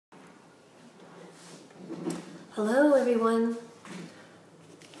Hello everyone.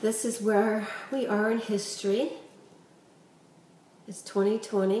 This is where we are in history. It's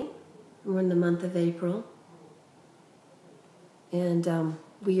 2020. We're in the month of April. And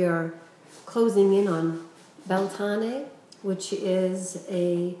we are closing in on Beltane, which is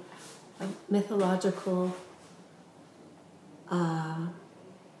a mythological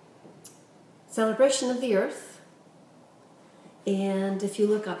celebration of the earth. And if you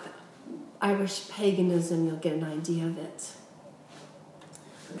look up Irish paganism, you'll get an idea of it.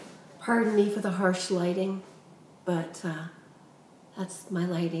 Pardon me for the harsh lighting, but that's my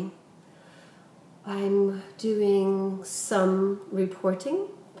lighting. I'm doing some reporting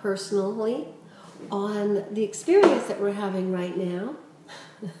personally on the experience that we're having right now.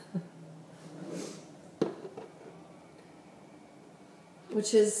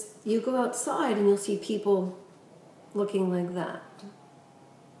 Which is, you go outside and you'll see people looking like that.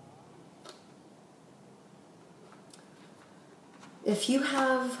 If you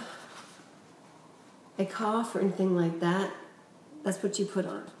have a cough or anything like that, that's what you put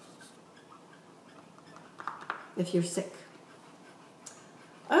on. If you're sick.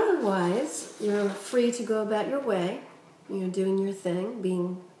 Otherwise, you're free to go about your way, doing your thing,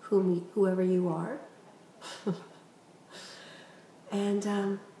 being whoever you are.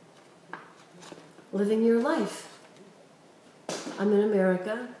 And living your life. I'm in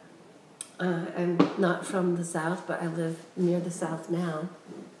America. I'm not from the South, but I live near the South now.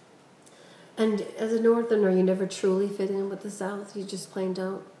 And as a Northerner, you never truly fit in with the South. You just plain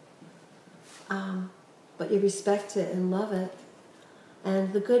don't. But you respect it and love it.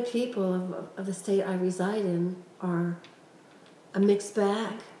 And the good people of the state I reside in are a mixed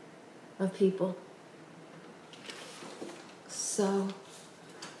bag of people. So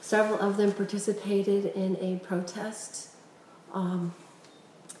several of them participated in a protest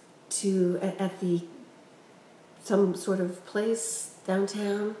at some sort of place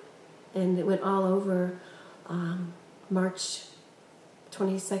downtown, and it went all over March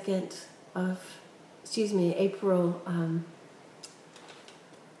 22nd April.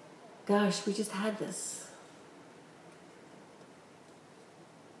 We just had this.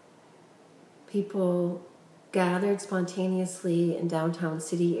 People gathered spontaneously in downtown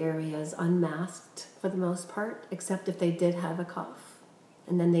city areas, unmasked for the most part, except if they did have a cough.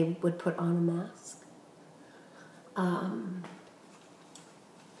 And then they would put on a mask.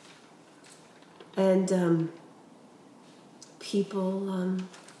 People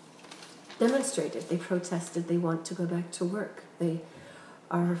demonstrated. They protested. They want to go back to work. They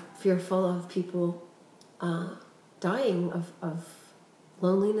are fearful of people dying of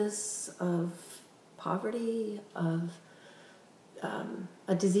loneliness, of poverty, of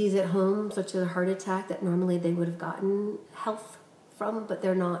a disease at home, such as a heart attack that normally they would have gotten health from, but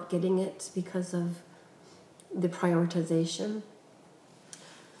they're not getting it because of the prioritization.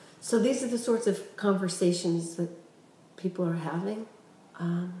 So these are the sorts of conversations that people are having.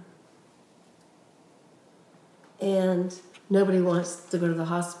 And nobody wants to go to the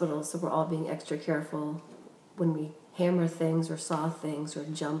hospital, so we're all being extra careful when we hammer things or saw things or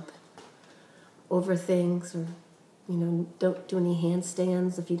jump over things or, don't do any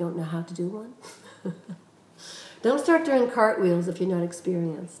handstands if you don't know how to do one. Don't start doing cartwheels if you're not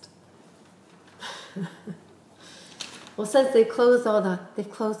experienced. Well, since they've closed all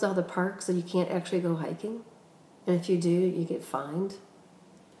the parks, so you can't actually go hiking. And if you do, you get fined.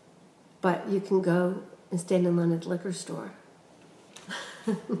 But you can go and stand in line at the liquor store.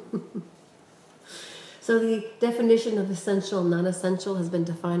 So the definition of essential and non-essential has been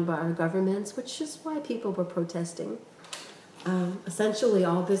defined by our governments, which is why people were protesting. Essentially,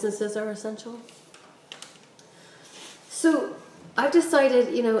 all businesses are essential. So I've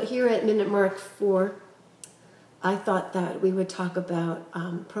decided, here at Minute Mark 4, I thought that we would talk about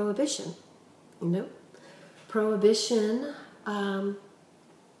prohibition. Prohibition, and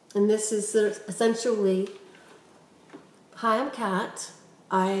this is essentially, hi, I'm Kat.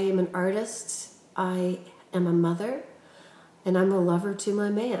 I am an artist. I am a mother, and I'm a lover to my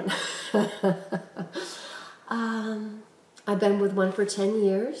man. I've been with one for 10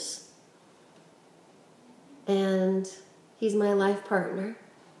 years, and he's my life partner.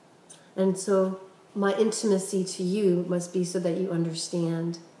 And so my intimacy to you must be so that you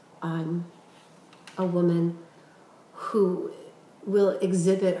understand I'm a woman who will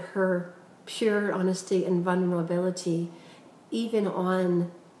exhibit her pure honesty and vulnerability even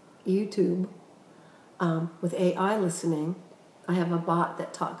on YouTube with AI listening. I have a bot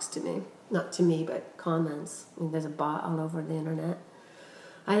that talks to me. Not to me, but comments. There's a bot all over the internet.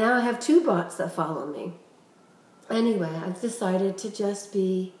 I now have 2 bots that follow me. Anyway, I've decided to just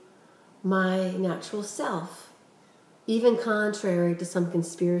be my natural self even contrary to some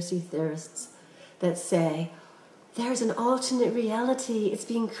conspiracy theorists that say, there's an alternate reality, it's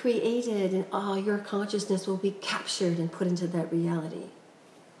being created, and your consciousness will be captured and put into that reality.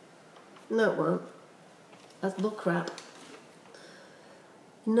 No, it won't. That's bullcrap.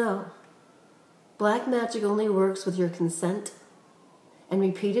 No. Black magic only works with your consent, and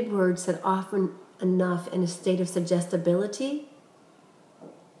repeated words said often enough in a state of suggestibility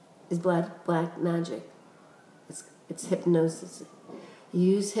is black magic. It's hypnosis.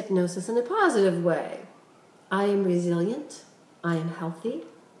 Use hypnosis in a positive way. I am resilient. I am healthy.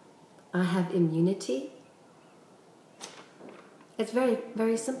 I have immunity. It's very,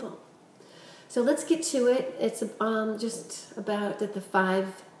 very simple. So let's get to it. It's just about at the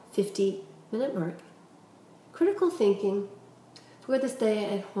 5:50-minute mark. Critical thinking for the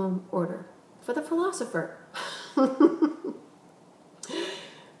stay-at-home order. For the philosopher.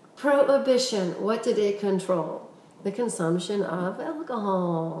 Prohibition. What did it control? The consumption of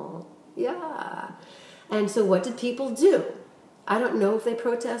alcohol. Yeah. And so what did people do? I don't know if they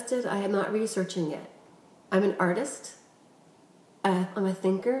protested. I am not researching it. I'm an artist. I'm a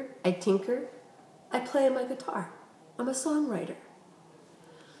thinker. I tinker. I play my guitar. I'm a songwriter.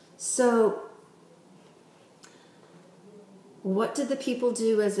 So what did the people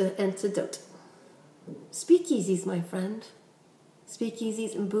do as an antidote? Speakeasies, my friend.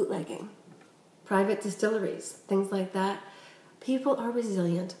 Speakeasies and bootlegging. Private distilleries, things like that. People are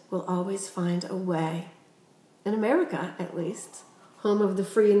resilient, will always find a way. In America, at least, home of the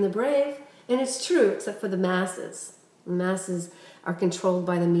free and the brave. And it's true, except for the masses. The masses are controlled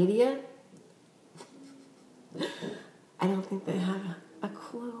by the media. I don't think they have a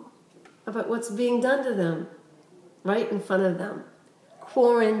clue about what's being done to them right in front of them.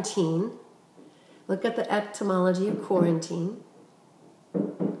 Quarantine. Look at the etymology of quarantine.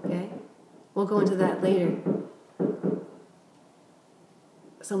 Okay? We'll go into that later.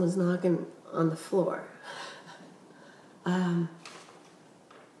 Someone's knocking on the floor.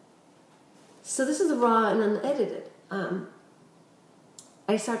 So this is raw and unedited.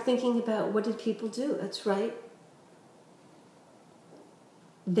 I start thinking about what did people do? That's right.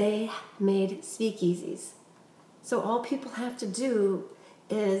 They made speakeasies. So all people have to do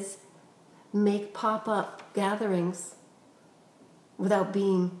is make pop-up gatherings without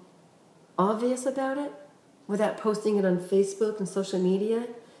being obvious about it, without posting it on Facebook and social media,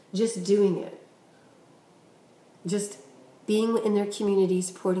 just doing it. Just being in their community,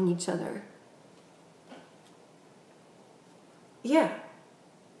 supporting each other. Yeah,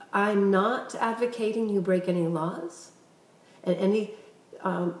 I'm not advocating you break any laws, and any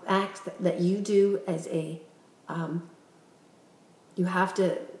act that you do as you have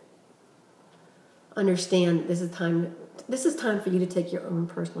to understand this is time for you to take your own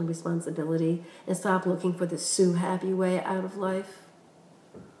personal responsibility and stop looking for the Sue Happy way out of life.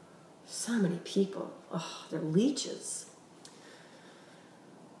 So many people, they're leeches.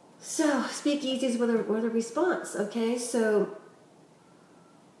 So speakeasies were the response. Okay, so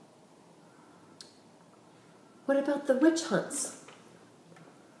what about the witch hunts?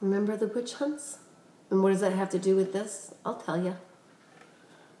 Remember the witch hunts? And what does that have to do with this? I'll tell you.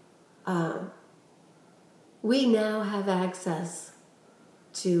 We now have access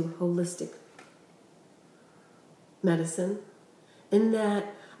to holistic medicine in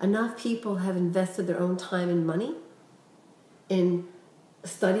that enough people have invested their own time and money in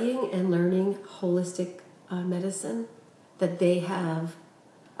studying and learning holistic medicine that they have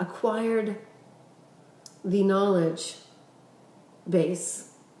acquired the knowledge base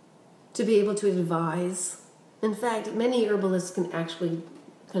to be able to advise. In fact, many herbalists can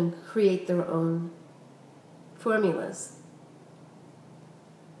create their own formulas.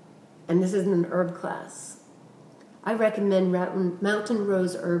 And this isn't an herb class. I recommend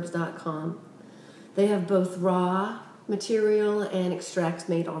mountainroseherbs.com. They have both raw material and extracts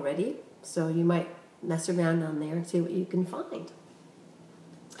made already, so you might mess around on there and see what you can find.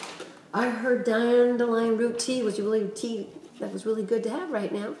 I heard dandelion root tea was really tea that was really good to have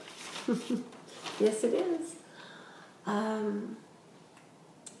right now. Yes, it is.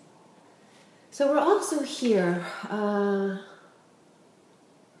 So we're also here.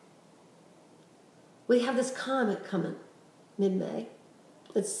 We have this comet coming mid-May.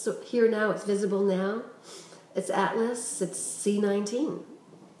 It's here now. It's visible now. It's Atlas. It's C19.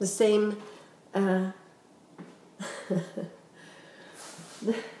 The same.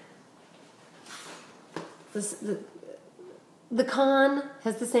 The con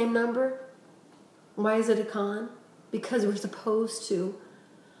has the same number. Why is it a con? Because we're supposed to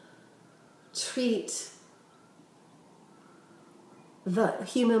treat the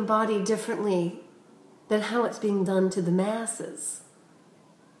human body differently than how it's being done to the masses.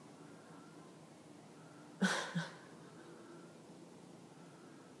 That's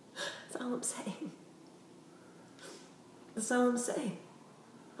all I'm saying. That's all I'm saying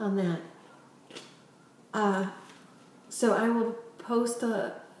on that. So I will post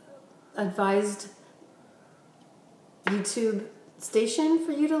a advised YouTube station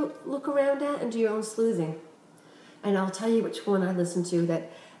for you to look around at and do your own sleuthing. And I'll tell you which one I listened to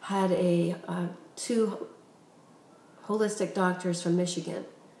that had two holistic doctors from Michigan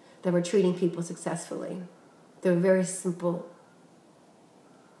that were treating people successfully. They were very simple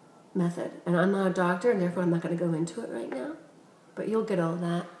method. And I'm not a doctor, and therefore I'm not going to go into it right now. But you'll get all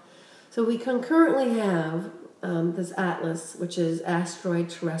that. So we concurrently have this ATLAS, which is Asteroid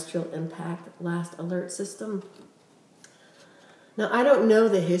Terrestrial Impact Last Alert System. Now, I don't know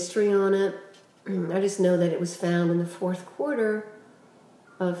the history on it. I just know that it was found in the fourth quarter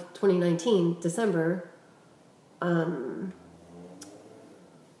of 2019, December. And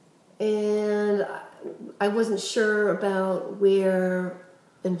I wasn't sure about where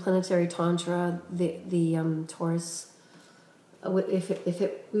in planetary Tantra the Taurus,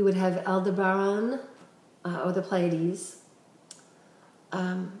 we would have Aldebaran or the Pleiades.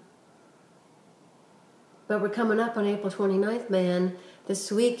 But we're coming up on April 29th, man.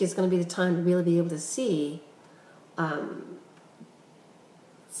 This week is going to be the time to really be able to see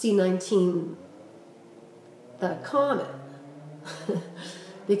C19, the comet,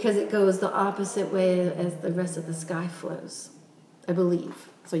 because it goes the opposite way as the rest of the sky flows, I believe.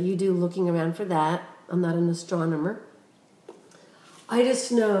 So you do looking around for that. I'm not an astronomer. I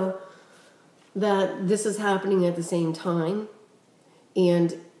just know that this is happening at the same time,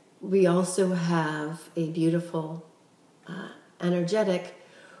 and we also have a beautiful energetic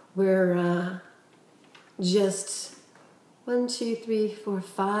where just 1, 2, 3, 4,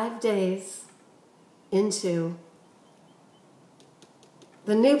 5 days into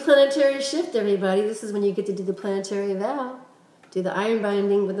the new planetary shift, everybody. This is when you get to do the planetary vow, do the iron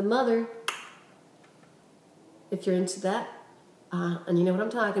binding with the mother, if you're into that, and you know what I'm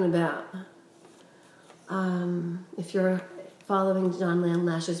talking about. If you're following John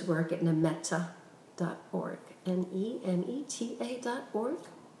Landlash's work at nemeta.org, NEMETA.org.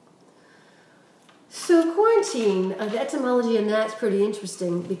 So quarantine, the etymology in that's pretty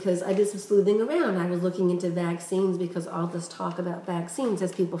interesting because I did some sleuthing around. I was looking into vaccines because all this talk about vaccines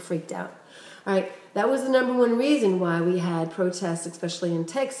has people freaked out. All right, that was the number one reason why we had protests, especially in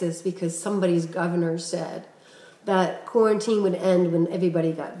Texas, because somebody's governor said that quarantine would end when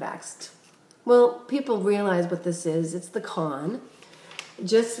everybody got vaxxed. Well, people realize what this is. It's the con.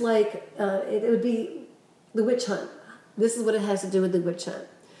 Just like it would be the witch hunt. This is what it has to do with the witch hunt.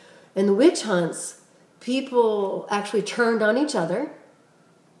 In the witch hunts, people actually turned on each other,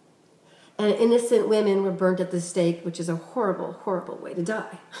 and innocent women were burnt at the stake, which is a horrible, horrible way to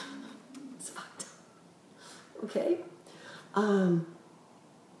die. It's fucked up. Okay?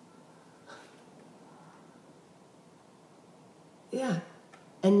 Yeah.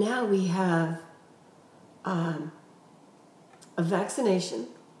 And now we have a vaccination,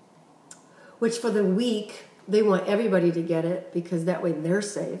 which for the week, they want everybody to get it because that way they're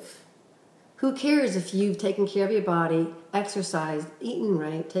safe. Who cares if you've taken care of your body, exercised, eaten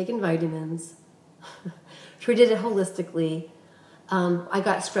right, taken vitamins, treated it holistically. I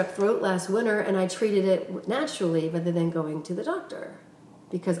got strep throat last winter and I treated it naturally rather than going to the doctor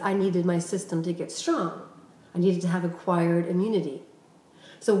because I needed my system to get strong. I needed to have acquired immunity.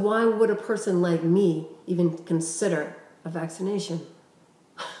 So why would a person like me even consider a vaccination?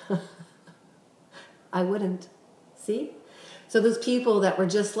 I wouldn't. See? So those people that were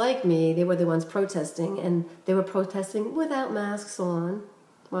just like me, they were the ones protesting, and they were protesting without masks on,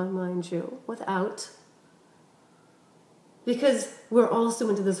 well, mind you, without. Because we're also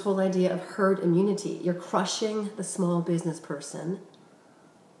into this whole idea of herd immunity. You're crushing the small business person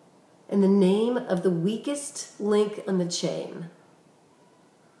in the name of the weakest link on the chain.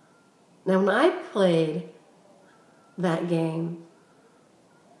 Now, when I played that game,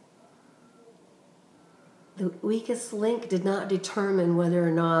 the weakest link did not determine whether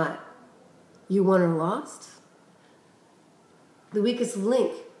or not you won or lost. The weakest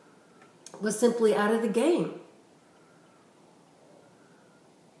link was simply out of the game.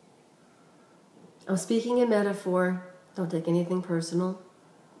 I'm speaking in metaphor. Don't take anything personal.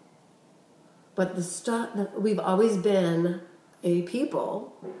 But we've always been a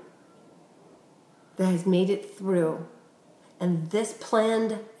people that has made it through. And this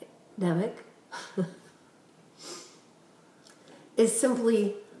pandemic is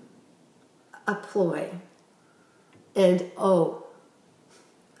simply a ploy. And how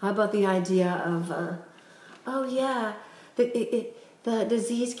about the idea of oh yeah, the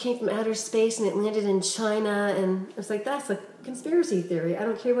disease came from outer space and it landed in China, and it's like, that's a conspiracy theory. I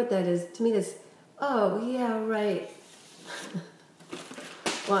don't care what that is. To me, that's, oh yeah, right.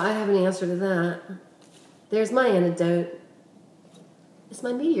 Well, I have an answer to that. There's my antidote. It's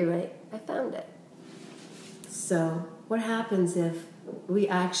my meteorite. I found it. So, what happens if we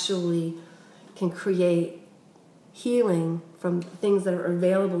actually can create healing from things that are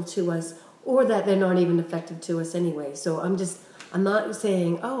available to us, or that they're not even effective to us anyway? So I'm not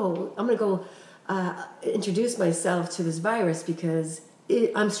saying, oh, I'm going to go introduce myself to this virus because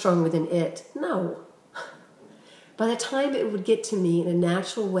I'm stronger than it. No. By the time it would get to me in a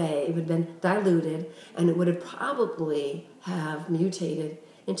natural way, it would have been diluted, and it would have probably have mutated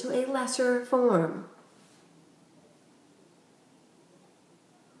into a lesser form.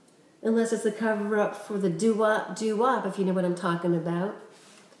 Unless it's a cover-up for the doo-wop, if you know what I'm talking about.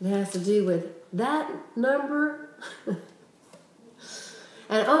 It has to do with that number. And,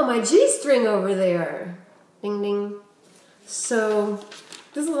 oh, my G-string over there. Ding, ding. So,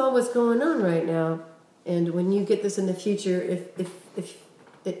 this is all what's going on right now. And when you get this in the future, if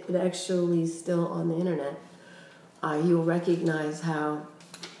it actually is still on the internet, you'll recognize how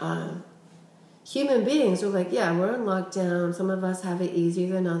human beings are like, yeah, we're on lockdown. Some of us have it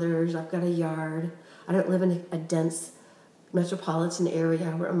easier than others. I've got a yard. I don't live in a dense metropolitan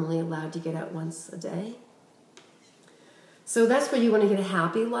area where I'm only allowed to get out once a day. So that's where you want to get a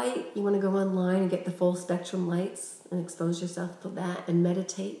happy light. You want to go online and get the full spectrum lights and expose yourself to that and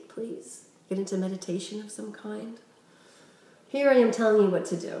meditate, please. Get into meditation of some kind. Here I am telling you what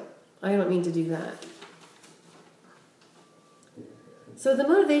to do. I don't mean to do that. So the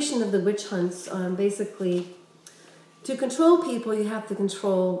motivation of the witch hunts, basically, to control people, you have to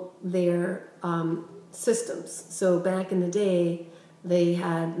control their systems. So back in the day, they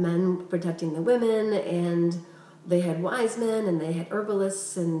had men protecting the women, and they had wise men, and they had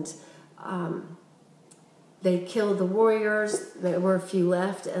herbalists, and they killed the warriors. There were a few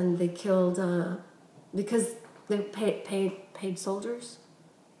left, and they killed because they paid soldiers.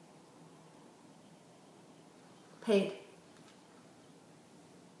 Paid.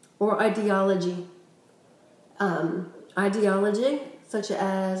 Or ideology. Ideology, such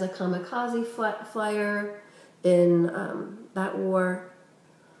as a kamikaze flyer in that war,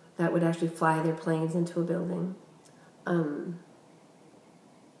 that would actually fly their planes into a building.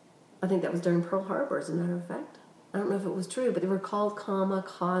 I think that was during Pearl Harbor, as a matter of fact. I don't know if it was true, but they were called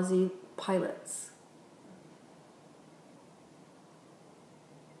kamikaze pilots.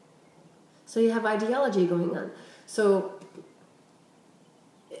 So you have ideology going on. So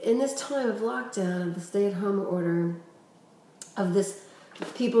in this time of lockdown, of the stay-at-home order, of this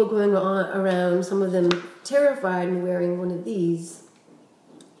people going on around, some of them terrified and wearing one of these,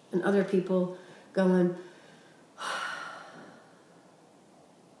 and other people going,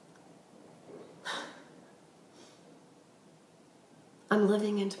 I'm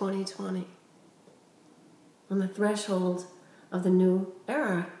living in 2020, on the threshold of the new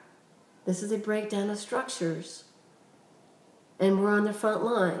era. This is a breakdown of structures. And we're on the front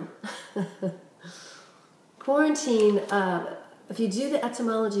line. Quarantine, if you do the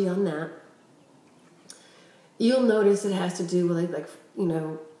etymology on that, you'll notice it has to do with like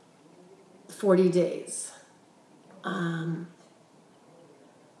 40 days.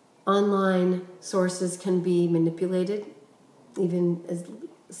 Online sources can be manipulated even as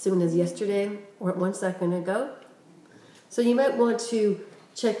soon as yesterday or 1 second ago. So you might want to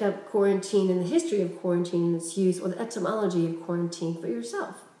check out quarantine and the history of quarantine and its use, or the etymology of quarantine for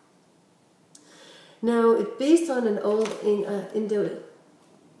yourself. Now, it's based on an old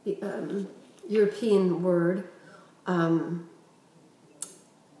Indo-European word that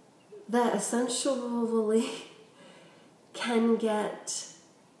essentially can get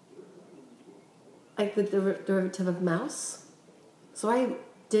like the derivative of mouse. So I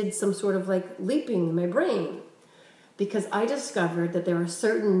did some sort of like leaping in my brain, because I discovered that there are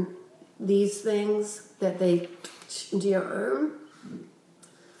certain these things that they into your arm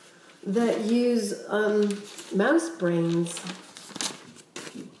that use mouse brains,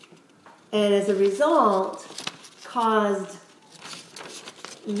 and as a result caused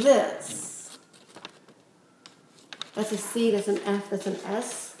this. That's a C, that's an F, that's an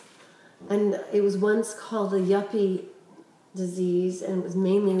S, and it was once called the yuppie disease, and it was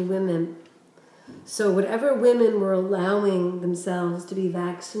mainly women. So whatever women were allowing themselves to be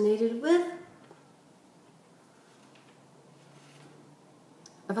vaccinated with,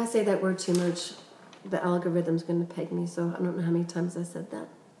 if I say that word too much, the algorithm's going to peg me, so I don't know how many times I said that.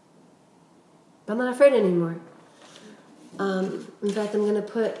 But I'm not afraid anymore. In fact, I'm going to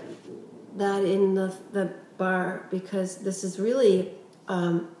put that in the bar because this is really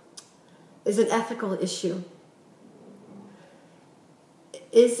is an ethical issue.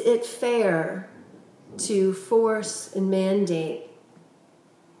 Is it fair to force and mandate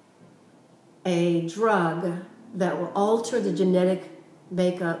a drug that will alter the genetic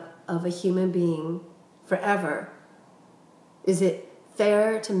makeup of a human being forever? Is it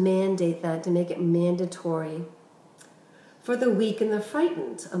fair to mandate that, to make it mandatory for the weak and the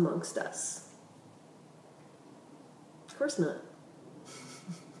frightened amongst us? Of course not.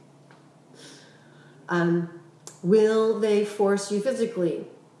 Will they force you physically?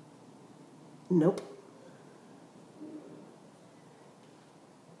 Nope.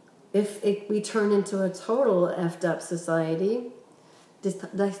 If we turn into a total effed up society,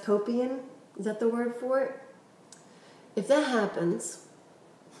 dystopian, is that the word for it? If that happens,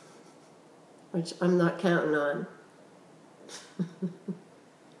 which I'm not counting on,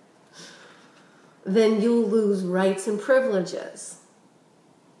 then you'll lose rights and privileges.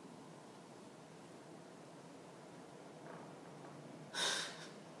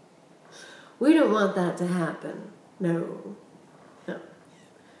 We don't want that to happen. No. No.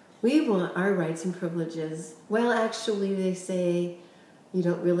 We want our rights and privileges. Well, actually, they say you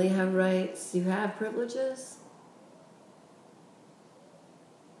don't really have rights, you have privileges.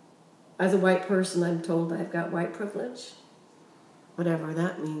 As a white person, I'm told I've got white privilege, whatever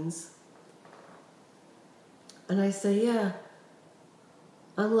that means. And I say, yeah,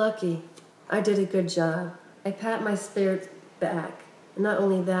 I'm lucky. I did a good job. I pat my spirits back. And not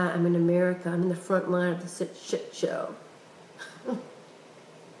only that, I'm in America. I'm in the front line of the shit show.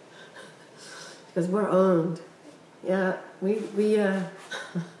 Because we're owned. Yeah, we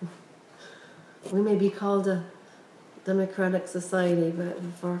may be called a democratic society, but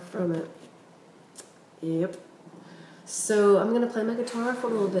we're far from it. Yep. So I'm going to play my guitar for a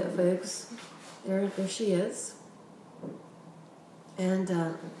little bit, folks. There she is. And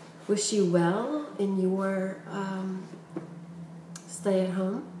wish you well in your stay at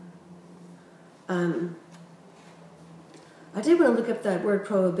home. I did want to look up that word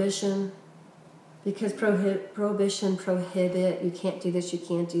prohibition, because prohibition, prohibit, you can't do this, you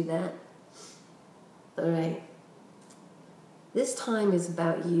can't do that. All right. This time is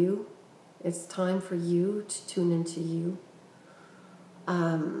about you. It's time for you to tune into you.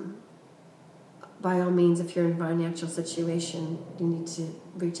 By all means, if you're in a financial situation, you need to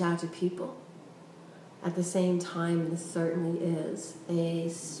reach out to people. At the same time, this certainly is a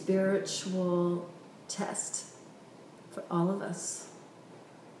spiritual test for all of us.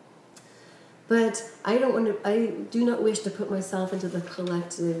 But I do not wish to put myself into the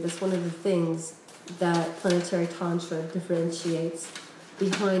collective. That's one of the things that planetary tantra differentiates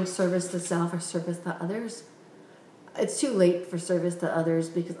behind service to self or service to others. It's too late for service to others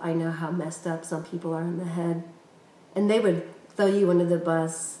because I know how messed up some people are in the head. And they would throw you under the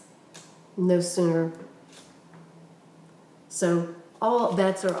bus no sooner. So all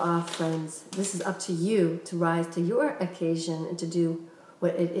bets are off, friends. This is up to you to rise to your occasion and to do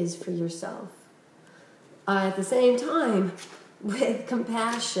what it is for yourself. At the same time, with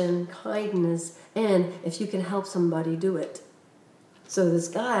compassion, kindness, and if you can help somebody, do it. So this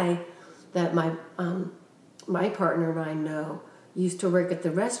guy that my partner and I know used to work at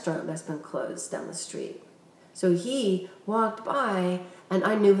the restaurant that's been closed down the street. So he walked by, and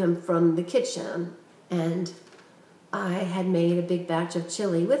I knew him from the kitchen, and I had made a big batch of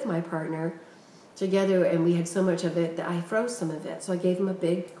chili with my partner together, and we had so much of it that I froze some of it. So I gave him a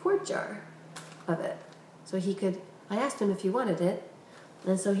big quart jar of it. So he could, I asked him if he wanted it,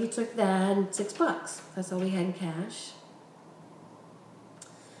 and so he took that and $6. That's all we had in cash.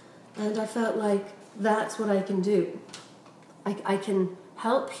 And I felt like that's what I can do. I can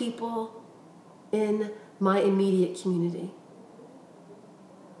help people in my immediate community.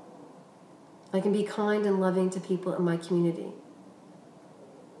 I can be kind and loving to people in my community.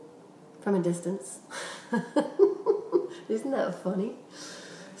 From a distance. Isn't that funny?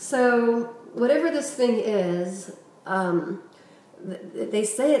 So, whatever this thing is, they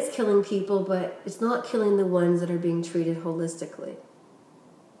say it's killing people, but it's not killing the ones that are being treated holistically.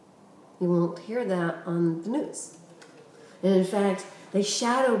 You won't hear that on the news. And in fact, they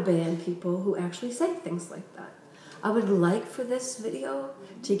shadow ban people who actually say things like that. I would like for this video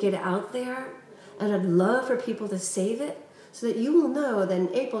to get out there, and I'd love for people to save it so that you will know that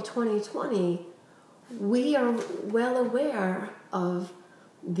in April 2020, we are well aware of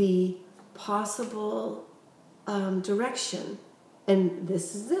the possible direction. And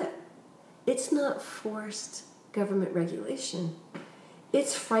this is it. It's not forced government regulation.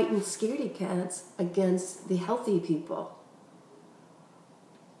 It's frightened scaredy cats against the healthy people.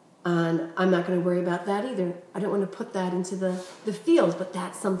 And I'm not going to worry about that either. I don't want to put that into the field, but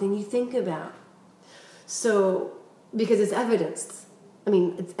that's something you think about. So, because it's evidenced.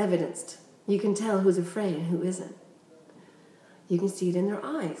 It's evidenced. You can tell who's afraid and who isn't. You can see it in their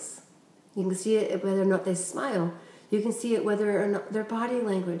eyes. You can see it whether or not they smile. You can see it whether or not their body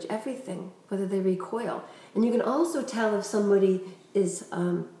language, everything, whether they recoil. And you can also tell if somebody is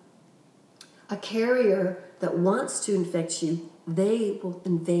a carrier that wants to infect you. They will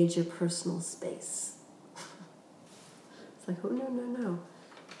invade your personal space. It's like, oh, no.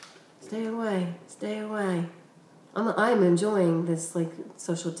 Stay away, stay away. I'm enjoying this like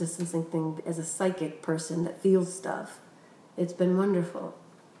social distancing thing as a psychic person that feels stuff. It's been wonderful.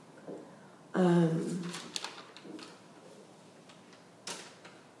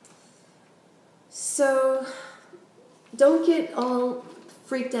 So don't get all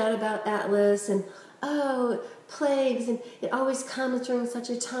freaked out about Atlas and, oh, plagues, and it always comes during such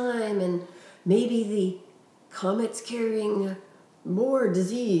a time, and maybe the comet's carrying more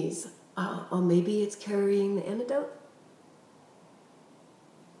disease, or maybe it's carrying the antidote.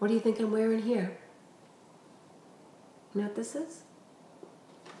 What do you think I'm wearing here? You know what this is?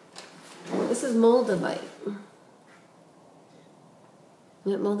 This is moldavite. You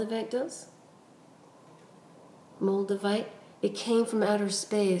know what moldavite does? Moldavite, it came from outer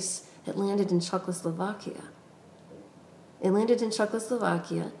space. It landed in Czechoslovakia. It landed in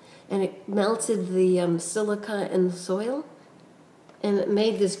Czechoslovakia, and it melted the silica in the soil, and it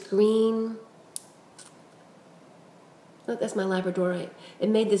made this green, oh, that's my Labradorite. It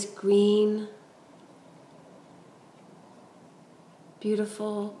made this green,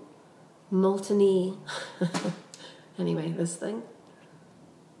 beautiful, molten-y, anyway, this thing,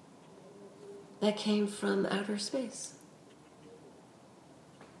 that came from outer space.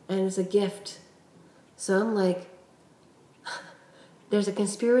 And it's a gift. So I'm like, there's a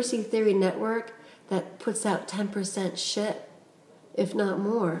conspiracy theory network that puts out 10% shit, if not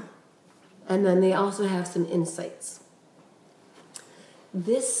more. And then they also have some insights.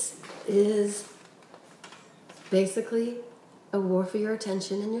 This is basically a war for your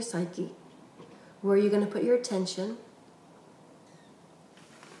attention and your psyche. Where are you going to put your attention?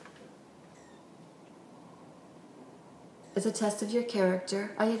 It's a test of your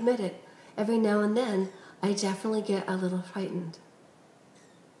character. I admit it. Every now and then, I definitely get a little frightened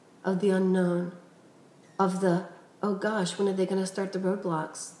of the unknown, of the, oh gosh, when are they going to start the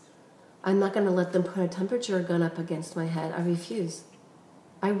roadblocks? I'm not going to let them put a temperature gun up against my head. I refuse.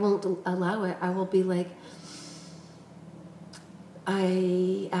 I won't allow it. I will be like,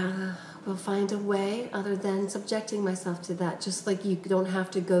 I will find a way other than subjecting myself to that. Just like you don't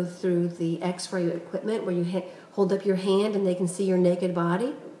have to go through the X-ray equipment where you hold up your hand and they can see your naked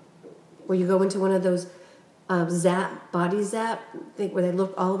body, where you go into one of those body zap thing where they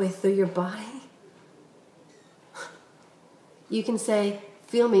look all the way through your body. You can say,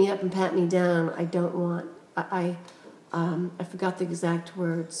 feel me up and pat me down. I don't want, I forgot the exact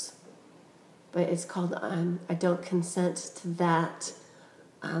words, but it's called, I don't consent to that.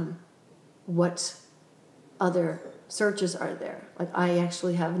 What other searches are there? Like, I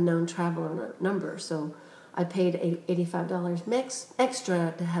actually have a known traveler number, so I paid $85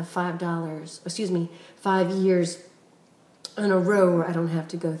 extra to have 5 years in a row where I don't have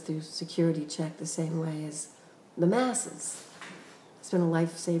to go through security check the same way as the masses. It's been a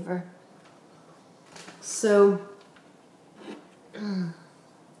lifesaver. So,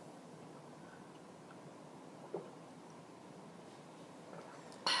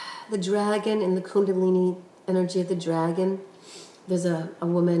 the dragon and the Kundalini energy of the dragon, there's a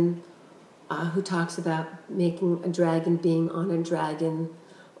woman who talks about making a dragon, being on a dragon,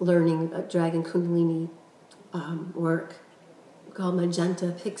 learning a dragon Kundalini work called Magenta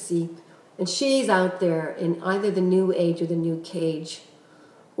Pixie. And she's out there in either the new age or the new cage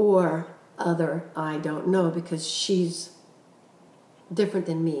or other, I don't know, because she's different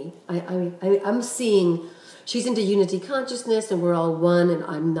than me. I'm seeing she's into unity consciousness and we're all one, and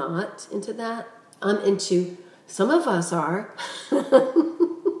I'm not into that. I'm into, some of us are.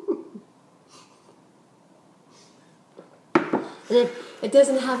 And it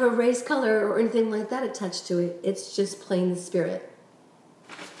doesn't have a race, color, or anything like that attached to it. It's just plain the spirit.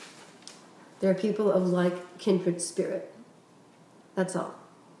 There are people of like kindred spirit. That's all.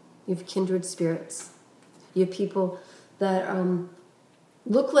 You have kindred spirits. You have people that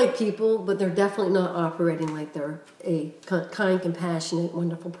look like people, but they're definitely not operating like they're a kind, compassionate,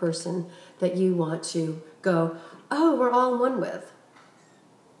 wonderful person that you want to go, oh, we're all one with.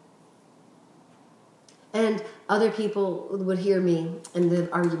 And other people would hear me, and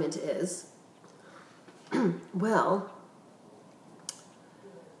the argument is, well,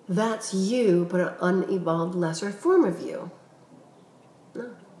 that's you, but an unevolved lesser form of you.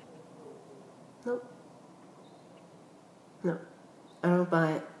 No. Nope. No. I don't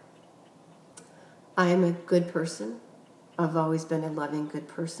buy it. I am a good person. I've always been a loving, good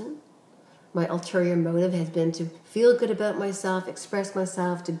person. My ulterior motive has been to feel good about myself, express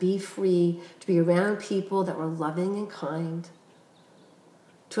myself, to be free, to be around people that were loving and kind,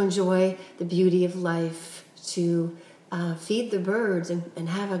 to enjoy the beauty of life, to feed the birds and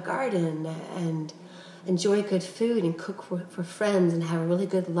have a garden and enjoy good food and cook for friends and have a really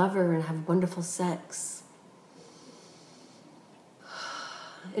good lover and have wonderful sex.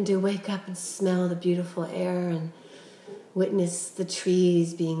 And to wake up and smell the beautiful air and witness the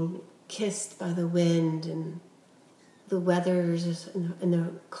trees being kissed by the wind and the weathers and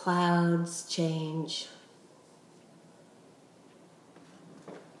the clouds change.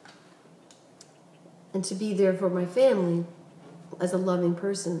 And to be there for my family as a loving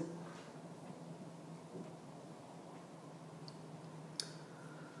person.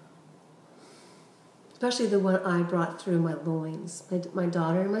 Especially the one I brought through my loins. My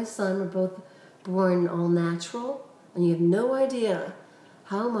daughter and my son were both born all natural, and you have no idea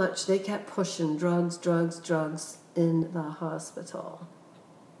how much they kept pushing drugs in the hospital.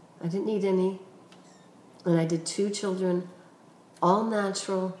 I didn't need any, and I did 2 children, all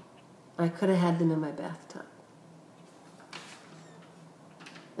natural. I could have had them in my bathtub.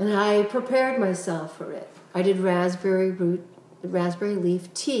 And I prepared myself for it. I did raspberry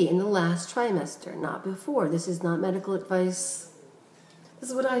leaf tea in the last trimester, not before. This is not medical advice. This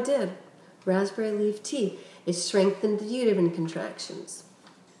is what I did. Raspberry leaf tea. It strengthened the uterine contractions.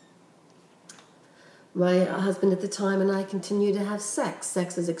 My husband at the time and I continued to have sex.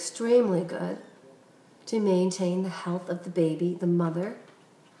 Sex is extremely good to maintain the health of the baby, the mother,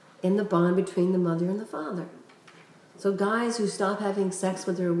 and the bond between the mother and the father. So guys who stop having sex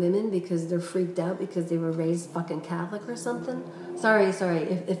with their women because they're freaked out because they were raised fucking Catholic or something. Sorry.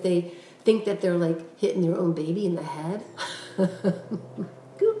 If they think that they're like hitting their own baby in the head.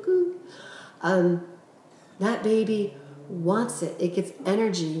 Cuckoo. That baby wants it. It gets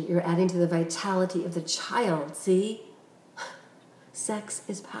energy. You're adding to the vitality of the child. See? Sex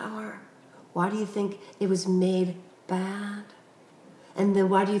is power. Why do you think it was made bad? And then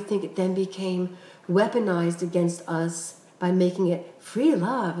why do you think it then became weaponized against us by making it free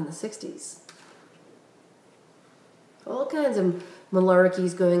love in the 60s? All kinds of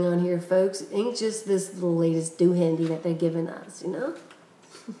malarkeys going on here, folks. It ain't just this little latest do-handy that they're giving us, you know?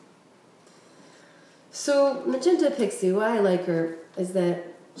 So Magenta Pixie, why I like her is that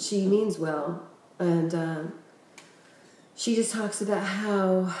she means well. And she just talks about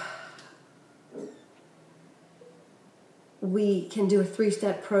how we can do a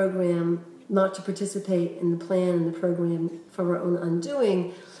 3-step program not to participate in the plan and the program for our own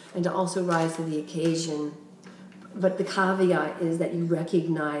undoing and to also rise to the occasion. But the caveat is that you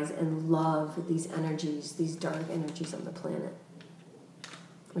recognize and love these energies, these dark energies on the planet,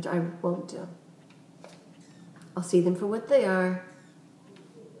 which I won't do. I'll see them for what they are.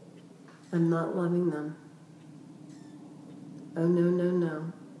 I'm not loving them. Oh,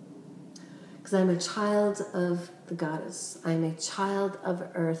 no. Because I'm a child of the goddess. I'm a child of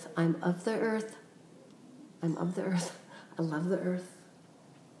earth. I'm of the earth. I'm of the earth. I love the earth.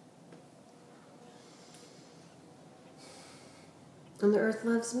 And the earth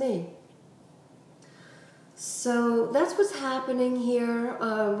loves me. So that's what's happening here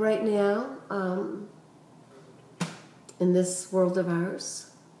right now in this world of ours.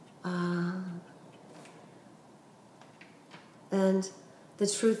 And the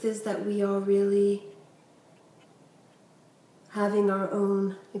truth is that we are really having our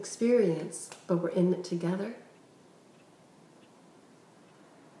own experience, but we're in it together.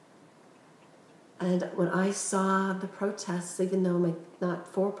 And when I saw the protests, even though I'm not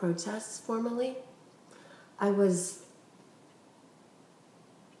for protests formally,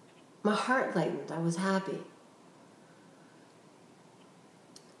 my heart lightened. I was happy.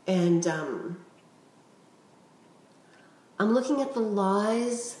 And I'm looking at the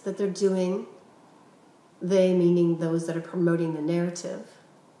lies that they're doing, they meaning those that are promoting the narrative,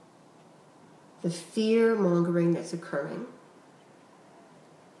 the fear-mongering that's occurring,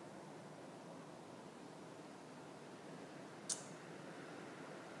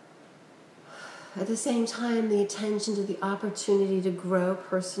 at the same time, the attention to the opportunity to grow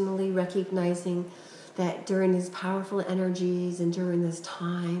personally, recognizing that during these powerful energies and during this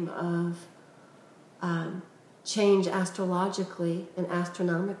time of change astrologically and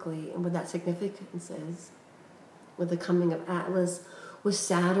astronomically, and what that significance is, with the coming of Atlas, with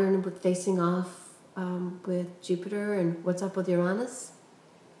Saturn with facing off with Jupiter, and what's up with Uranus?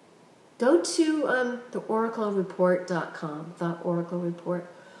 Go to the oraclereport.com, the Oracle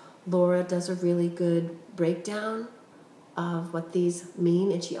Report. Laura does a really good breakdown of what these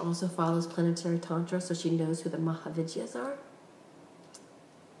mean, and she also follows planetary tantra, so she knows who the Mahavidyas are.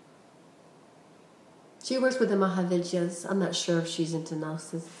 She works with the Mahavidyas. I'm not sure if she's into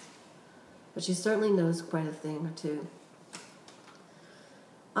Gnosis, but she certainly knows quite a thing or two.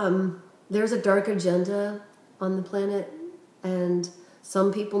 There's a dark agenda on the planet, and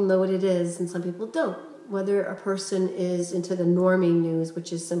some people know what it is and some people don't. Whether a person is into the normie news,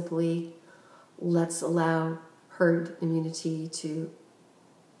 which is simply let's allow herd immunity to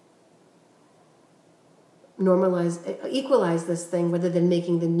equalize this thing, rather than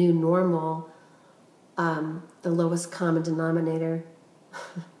making the new normal the lowest common denominator.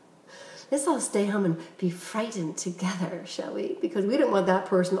 Let's all stay home and be frightened together, shall we? Because we don't want that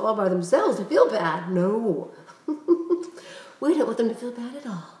person all by themselves to feel bad. No. We don't want them to feel bad at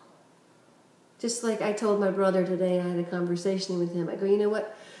all. Just like I told my brother today, I had a conversation with him. I go, you know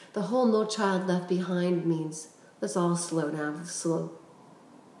what? The whole no child left behind means let's all slow down. Let's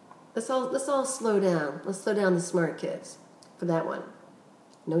all slow down. Let's slow down the smart kids for that one.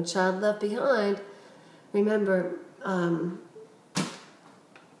 No child left behind. Remember,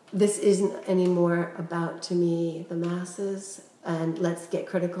 this isn't anymore about, to me, the masses, and let's get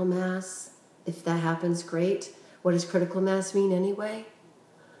critical mass. If that happens, great. What does critical mass mean anyway?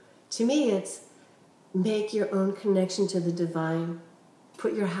 To me, it's make your own connection to the divine.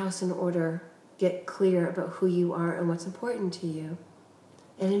 Put your house in order. Get clear about who you are and what's important to you.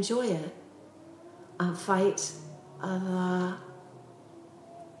 And enjoy it. Fight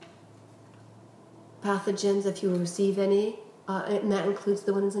pathogens if you receive any. And that includes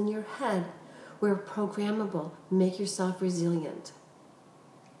the ones in your head. We're programmable. Make yourself resilient.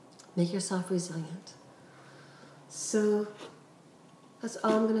 Make yourself resilient. So that's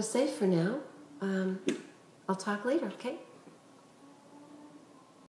all I'm going to say for now. I'll talk later, okay?